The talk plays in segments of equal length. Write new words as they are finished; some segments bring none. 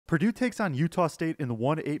Purdue takes on Utah State in the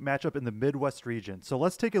 1-8 matchup in the Midwest region. So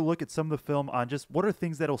let's take a look at some of the film on just what are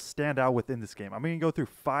things that will stand out within this game. I'm going to go through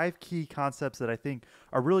 5 key concepts that I think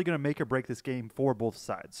are really going to make or break this game for both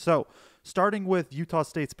sides. So starting with Utah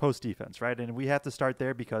State's post defense, right? And we have to start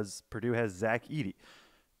there because Purdue has Zach Edey.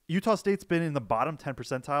 Utah State's been in the bottom 10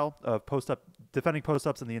 percentile of defending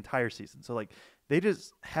post-ups in the entire season. So they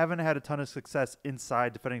just haven't had a ton of success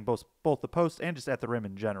inside defending both the post and just at the rim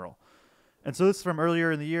in general. And so this is from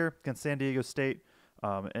earlier in the year against San Diego State.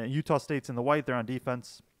 And Utah State's in the white. They're on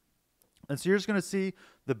defense. And so you're just going to see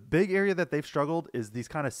the big area that they've struggled is these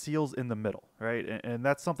kind of seals in the middle, right? And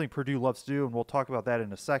that's something Purdue loves to do, and we'll talk about that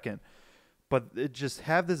in a second. But just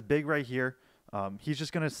have this big right here. He's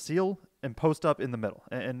just going to seal and post up in the middle.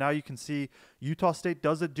 And now you can see Utah State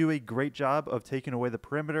doesn't do a great job of taking away the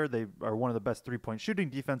perimeter. They are one of the best three-point shooting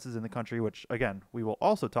defenses in the country, which, again, we will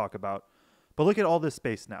also talk about. But look at all this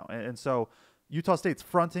space now. And so Utah State's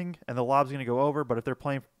fronting, and the lob's going to go over. But if they're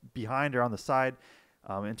playing behind or on the side,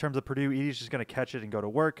 in terms of Purdue, Edey's just going to catch it and go to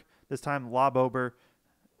work. This time, lob over.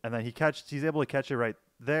 And then he's able to catch it right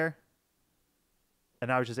there. And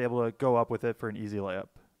now he's just able to go up with it for an easy layup.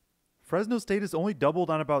 Fresno State has only doubled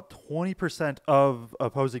on about 20% of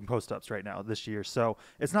opposing post-ups right now this year. So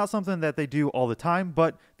it's not something that they do all the time,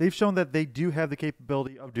 but they've shown that they do have the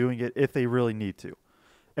capability of doing it if they really need to.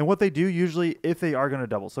 And what they do usually if they are going to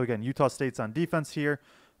double. So again, Utah State's on defense here.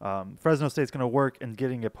 Fresno State's going to work and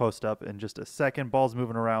getting a post up in just a second. Ball's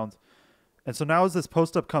moving around. And so now as this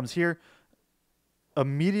post up comes here,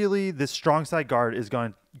 immediately this strong side guard is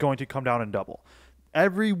going to come down and double.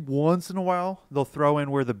 Every once in a while, they'll throw in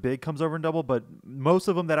where the big comes over and double, but most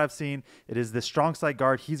of them that I've seen, it is this strong side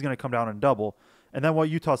guard. He's going to come down and double. And then what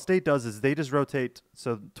Utah State does is they just rotate.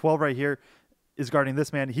 So 12 right here is guarding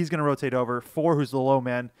this man. He's going to rotate over. 4, who's the low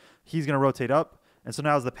man, he's going to rotate up. And so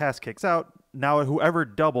now as the pass kicks out, now whoever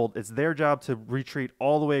doubled, it's their job to retreat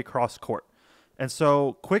all the way across court. And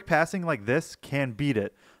so quick passing like this can beat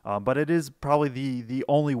it, but it is probably the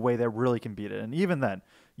only way that really can beat it. And even then,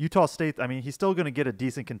 Utah State, I mean, he's still going to get a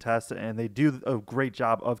decent contest, and they do a great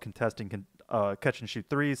job of contesting catch and shoot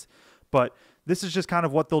threes. But this is just kind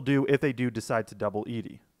of what they'll do if they do decide to double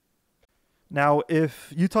Edey. Now,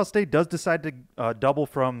 if Utah State does decide to double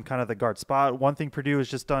from kind of the guard spot, one thing Purdue has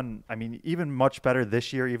just done, I mean, even much better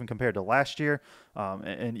this year, even compared to last year,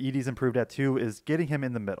 and Edey's improved at too, is getting him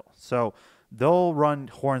in the middle. So they'll run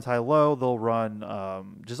horns high-low, they'll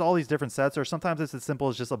run just all these different sets, or sometimes it's as simple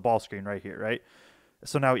as just a ball screen right here, right?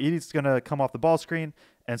 So now Edey's going to come off the ball screen,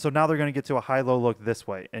 and so now they're going to get to a high-low look this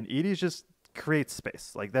way, and Edey's just creates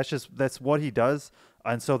space. Like that's what he does.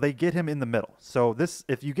 And so they get him in the middle. So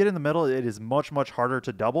if you get in the middle, it is much, much harder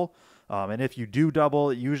to double. And if you do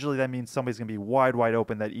double, usually that means somebody's going to be wide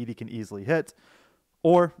open that Edey can easily hit,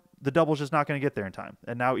 or the double's just not going to get there in time.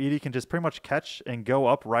 And now Edey can just pretty much catch and go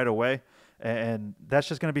up right away. And that's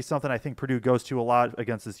just going to be something I think Purdue goes to a lot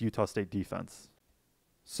against this Utah State defense.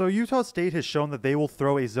 So Utah State has shown that they will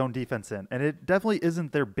throw a zone defense in, and it definitely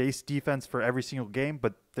isn't their base defense for every single game,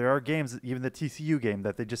 but there are games, even the TCU game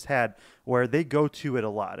that they just had, where they go to it a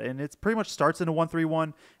lot. And it pretty much starts in a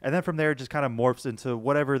 1-3-1, and then from there it just kind of morphs into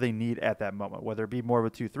whatever they need at that moment, whether it be more of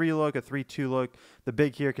a 2-3 look, a 3-2 look. The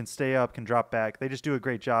big here can stay up, can drop back. They just do a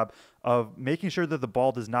great job of making sure that the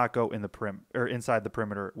ball does not go in the or inside the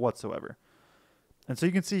perimeter whatsoever. And so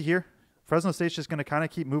you can see here, Fresno State's just going to kind of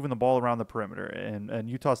keep moving the ball around the perimeter, and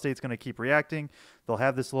Utah State's going to keep reacting. They'll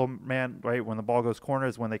have this little man, right, when the ball goes corner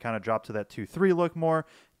is when they kind of drop to that 2-3 look more,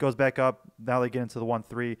 goes back up. Now they get into the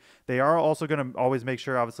 1-3. They are also going to always make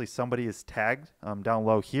sure, obviously, somebody is tagged down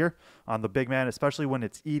low here on the big man, especially when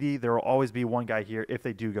it's Edey. There will always be one guy here if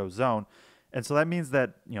they do go zone. And so that means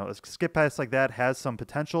that, a skip pass like that has some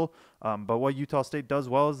potential, but what Utah State does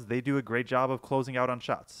well is they do a great job of closing out on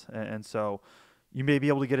shots. And so you may be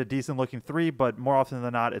able to get a decent-looking 3, but more often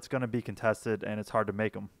than not, it's going to be contested, and it's hard to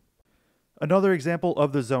make them. Another example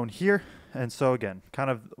of the zone here, and so again, kind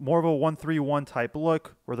of more of a 1-3-1 type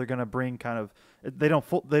look, where they're going to bring kind of it's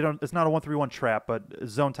not a 1-3-1 trap, but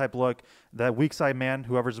zone type look. That weak side man,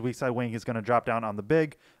 whoever's weak side wing, is going to drop down on the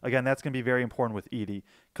big. Again, that's going to be very important with Edey,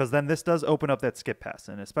 because then this does open up that skip pass,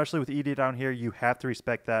 and especially with Edey down here, you have to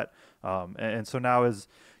respect that. And so now as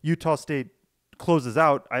Utah State closes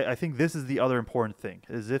out, I think this is the other important thing,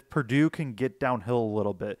 is if Purdue can get downhill a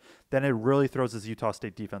little bit, then it really throws this Utah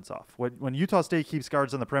State defense off. When Utah State keeps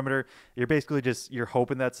guards on the perimeter, you're basically you're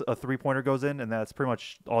hoping that's a three-pointer goes in, and that's pretty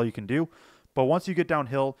much all you can do. But once you get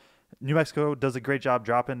downhill, New Mexico does a great job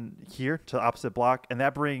dropping here to the opposite block, and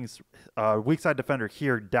that brings weak side defender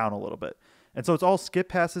here down a little bit. And so it's all skip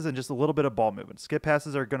passes and just a little bit of ball movement. Skip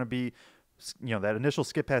passes are going to be, that initial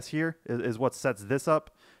skip pass here is what sets this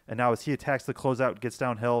up. And now as he attacks the closeout, gets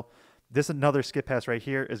downhill, this another skip pass right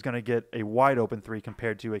here is going to get a wide open three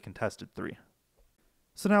compared to a contested three.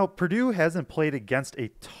 So now Purdue hasn't played against a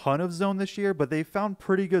ton of zone this year, but they've found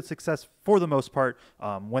pretty good success for the most part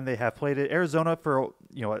when they have played it. Arizona for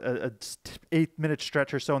a 8-minute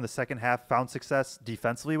stretch or so in the second half found success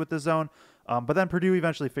defensively with the zone, but then Purdue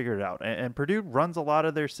eventually figured it out. And Purdue runs a lot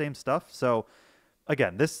of their same stuff. So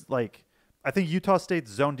again, I think Utah State's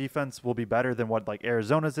zone defense will be better than what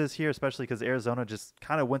Arizona's is here, especially because Arizona just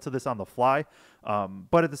kind of went to this on the fly.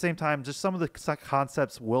 But at the same time, just some of the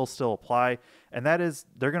concepts will still apply, and that is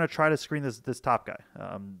they're going to try to screen this top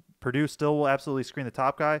guy. Purdue still will absolutely screen the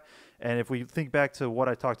top guy, and if we think back to what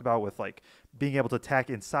I talked about with being able to attack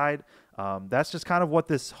inside, that's just kind of what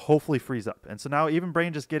this hopefully frees up. And so now even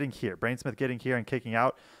Brainsmith getting here and kicking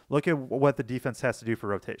out, look at what the defense has to do for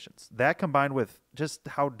rotations. That combined with just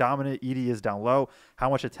how dominant Edey is down low,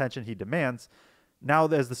 how much attention he demands. Now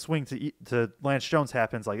as the swing to Lance Jones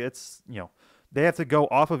happens, they have to go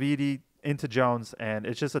off of Edey into Jones, and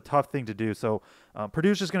it's just a tough thing to do. So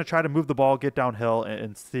Purdue's just going to try to move the ball, get downhill,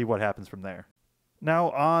 and see what happens from there.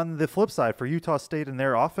 Now, on the flip side for Utah State and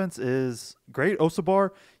their offense is great.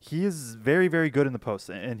 Osabar, he is very, very good in the post,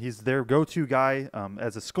 and he's their go-to guy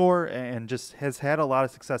as a scorer and just has had a lot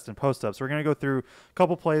of success in post-ups. So we're going to go through a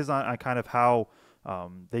couple plays on kind of how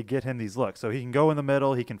they get him these looks. So he can go in the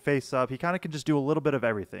middle, he can face up, he kind of can just do a little bit of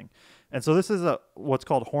everything. And so this is what's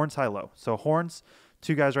called horns high-low. So horns,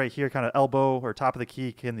 two guys right here, kind of elbow or top of the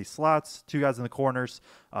key in these slots, two guys in the corners.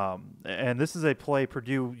 And this is a play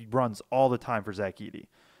Purdue runs all the time for Zach Edey.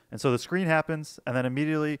 And so the screen happens, and then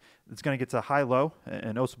immediately it's going to get to high-low,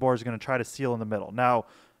 and Osabar is going to try to seal in the middle. Now,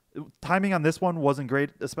 timing on this one wasn't great,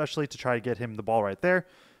 especially to try to get him the ball right there.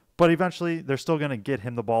 But eventually, they're still going to get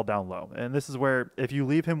him the ball down low. And this is where if you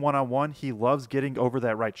leave him one-on-one, he loves getting over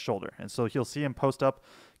that right shoulder. And so you'll see him post up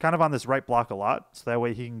kind of on this right block a lot. So that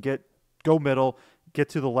way he can go middle, get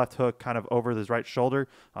to the left hook kind of over his right shoulder.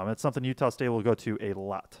 It's something Utah State will go to a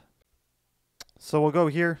lot. So we'll go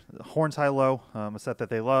here, horns high-low, a set that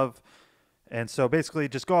they love. And so basically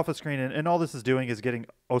just go off the screen, and all this is doing is getting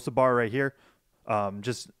Osabar right here,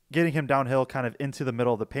 just getting him downhill kind of into the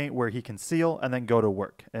middle of the paint where he can seal and then go to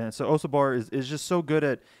work. And so Osabar is just so good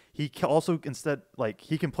at, he can also instead,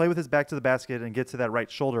 he can play with his back to the basket and get to that right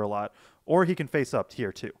shoulder a lot, or he can face up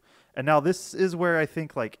here too. And now this is where I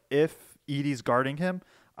think if Edey's guarding him,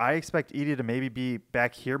 I expect Edey to maybe be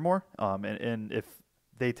back here more. And if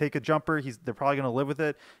they take a jumper, they're probably going to live with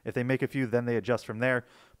it. If they make a few, then they adjust from there.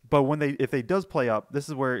 But if they does play up, this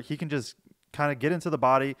is where he can just kind of get into the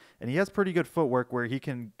body, and he has pretty good footwork where he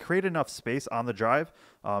can create enough space on the drive.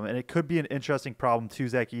 And it could be an interesting problem to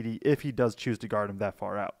Zach Edey if he does choose to guard him that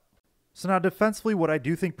far out. So now defensively, what I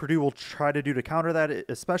do think Purdue will try to do to counter that,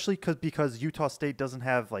 especially because Utah State doesn't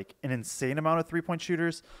have an insane amount of three-point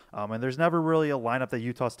shooters, and there's never really a lineup that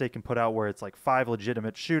Utah State can put out where it's 5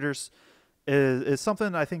 legitimate shooters, is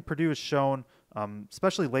something I think Purdue has shown,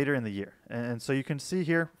 especially later in the year. And so you can see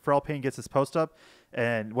here, Pharrell Payne gets his post-up,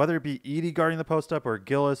 and whether it be Edey guarding the post-up or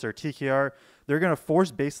Gillis or TKR, they're going to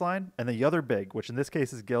force baseline, and the other big, which in this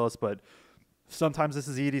case is Gillis, but sometimes this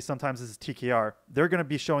is Edey, sometimes this is TKR. They're going to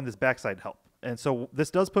be showing this backside help. And so this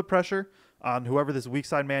does put pressure on whoever this weak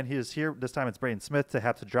side man he is here. This time it's Braden Smith to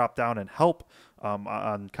have to drop down and help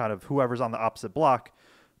on kind of whoever's on the opposite block.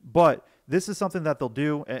 But this is something that they'll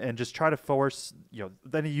do and just try to force,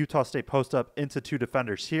 then a Utah State post up into 2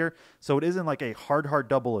 defenders here. So it isn't a hard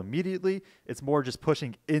double immediately. It's more just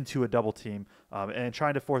pushing into a double team and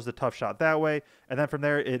trying to force the tough shot that way. And then from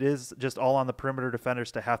there, it is just all on the perimeter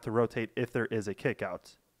defenders to have to rotate if there is a kick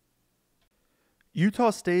out. Utah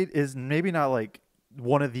State is maybe not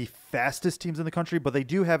one of the fastest teams in the country, but they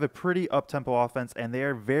do have a pretty up-tempo offense, and they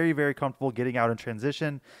are very, very comfortable getting out in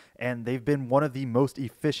transition, and they've been one of the most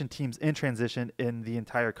efficient teams in transition in the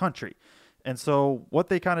entire country. And so what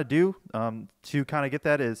they kind of do to kind of get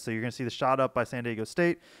that is, so you're going to see the shot up by San Diego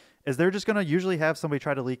State, is they're just going to usually have somebody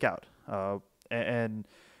try to leak out. And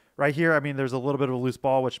right here, there's a little bit of a loose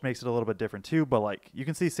ball, which makes it a little bit different too. But you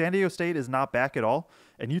can see San Diego State is not back at all,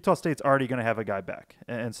 and Utah State's already going to have a guy back.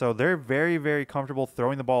 And so they're very, very comfortable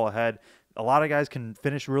throwing the ball ahead. A lot of guys can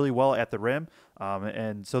finish really well at the rim.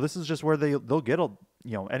 And so this is just where they'll get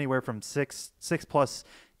anywhere from six plus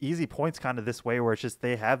easy points kind of this way, where it's just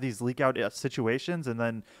they have these leak out situations, and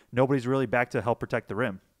then nobody's really back to help protect the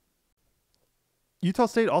rim. Utah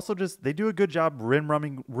State also they do a good job rim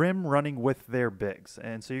running with their bigs.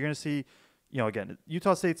 And so you're going to see, again,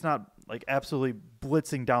 Utah State's not like absolutely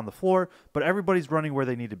blitzing down the floor, but everybody's running where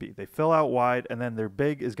they need to be. They fill out wide, and then their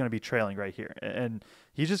big is going to be trailing right here. And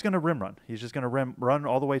he's just going to rim run. He's just going to run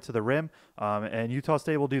all the way to the rim, and Utah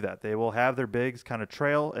State will do that. They will have their bigs kind of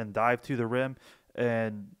trail and dive to the rim,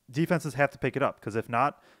 and defenses have to pick it up, because if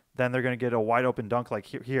not, then they're going to get a wide open dunk like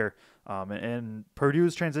here. And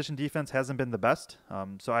Purdue's transition defense hasn't been the best.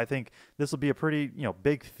 So I think this will be a pretty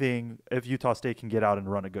big thing if Utah State can get out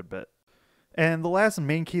and run a good bit. And the last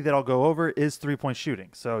main key that I'll go over is three-point shooting.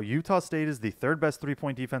 So Utah State is the third best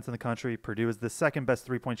three-point defense in the country. Purdue is the second best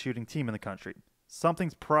three-point shooting team in the country.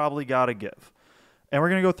 Something's probably got to give. And we're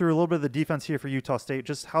going to go through a little bit of the defense here for Utah State,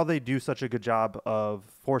 just how they do such a good job of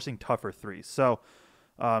forcing tougher threes. So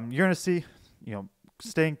you're going to see,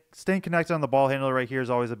 staying connected on the ball handler right here is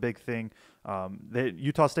always a big thing.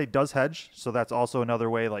 Utah State does hedge, so that's also another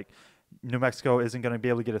way. Like New Mexico isn't going to be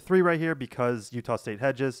able to get a three right here because Utah State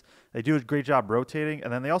hedges. They do a great job rotating,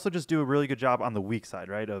 and then they also just do a really good job on the weak side,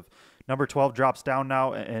 right? Of number 12 drops down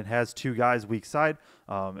now and has two guys weak side,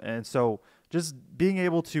 and so just being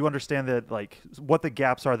able to understand that, like, what the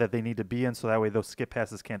gaps are that they need to be in, so that way those skip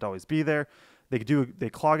passes can't always be there. They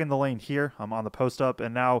clog in the lane here on the post up,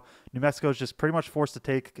 and now New Mexico is just pretty much forced to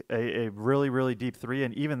take a really, really deep three,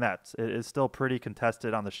 and even that it is still pretty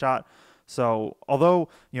contested on the shot. So although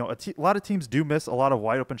a lot of teams do miss a lot of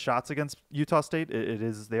wide open shots against Utah State,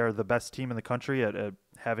 they are the best team in the country at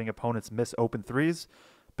having opponents miss open threes.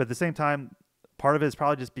 But at the same time, part of it is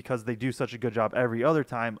probably just because they do such a good job every other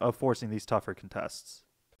time of forcing these tougher contests.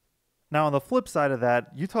 Now, on the flip side of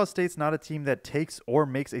that, Utah State's not a team that takes or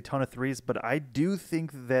makes a ton of threes, but I do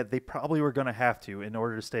think that they probably were going to have to in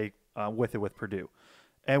order to stay with Purdue.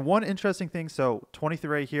 And one interesting thing, so 23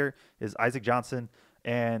 right here is Isaac Johnson,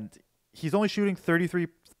 and he's only shooting 33%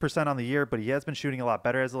 on the year, but he has been shooting a lot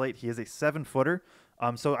better as of late. He is a 7-footer.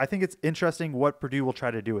 So I think it's interesting what Purdue will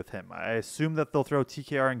try to do with him. I assume that they'll throw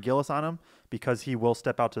TKR and Gillis on him because he will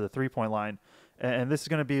step out to the three-point line. And this is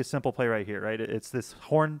going to be a simple play right here, right? It's this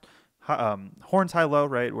horns high-low,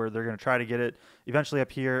 right, where they're going to try to get it. Eventually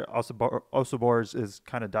up here, Osobor is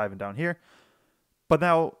kind of diving down here. But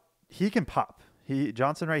now he can pop.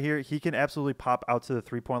 Johnson right here, he can absolutely pop out to the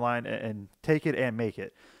three-point line and take it and make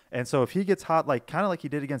it. And so if he gets hot, kind of like he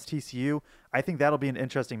did against TCU, I think that'll be an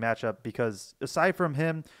interesting matchup, because aside from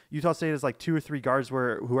him, Utah State has like 2 or 3 guards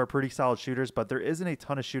who are pretty solid shooters, but there isn't a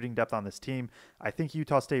ton of shooting depth on this team. I think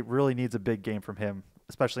Utah State really needs a big game from him,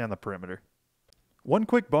 especially on the perimeter. One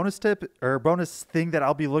quick bonus tip or bonus thing that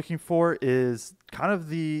I'll be looking for is kind of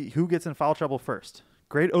who gets in foul trouble first.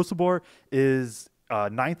 Great Osobor is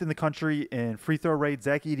 9th in the country in free throw rate.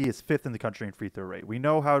 Zach Edey is 5th in the country in free throw rate. We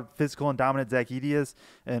know how physical and dominant Zach Edey is,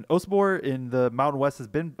 and Osobor in the Mountain West has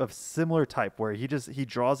been of similar type, where he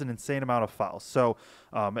draws an insane amount of fouls. So,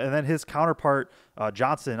 and then his counterpart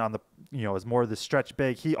Johnson on the is more of the stretch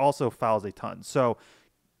big. He also fouls a ton. So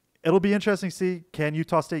it'll be interesting to see, can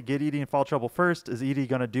Utah State get Edey in foul trouble first? Is Edey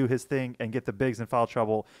going to do his thing and get the bigs in foul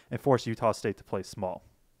trouble and force Utah State to play small?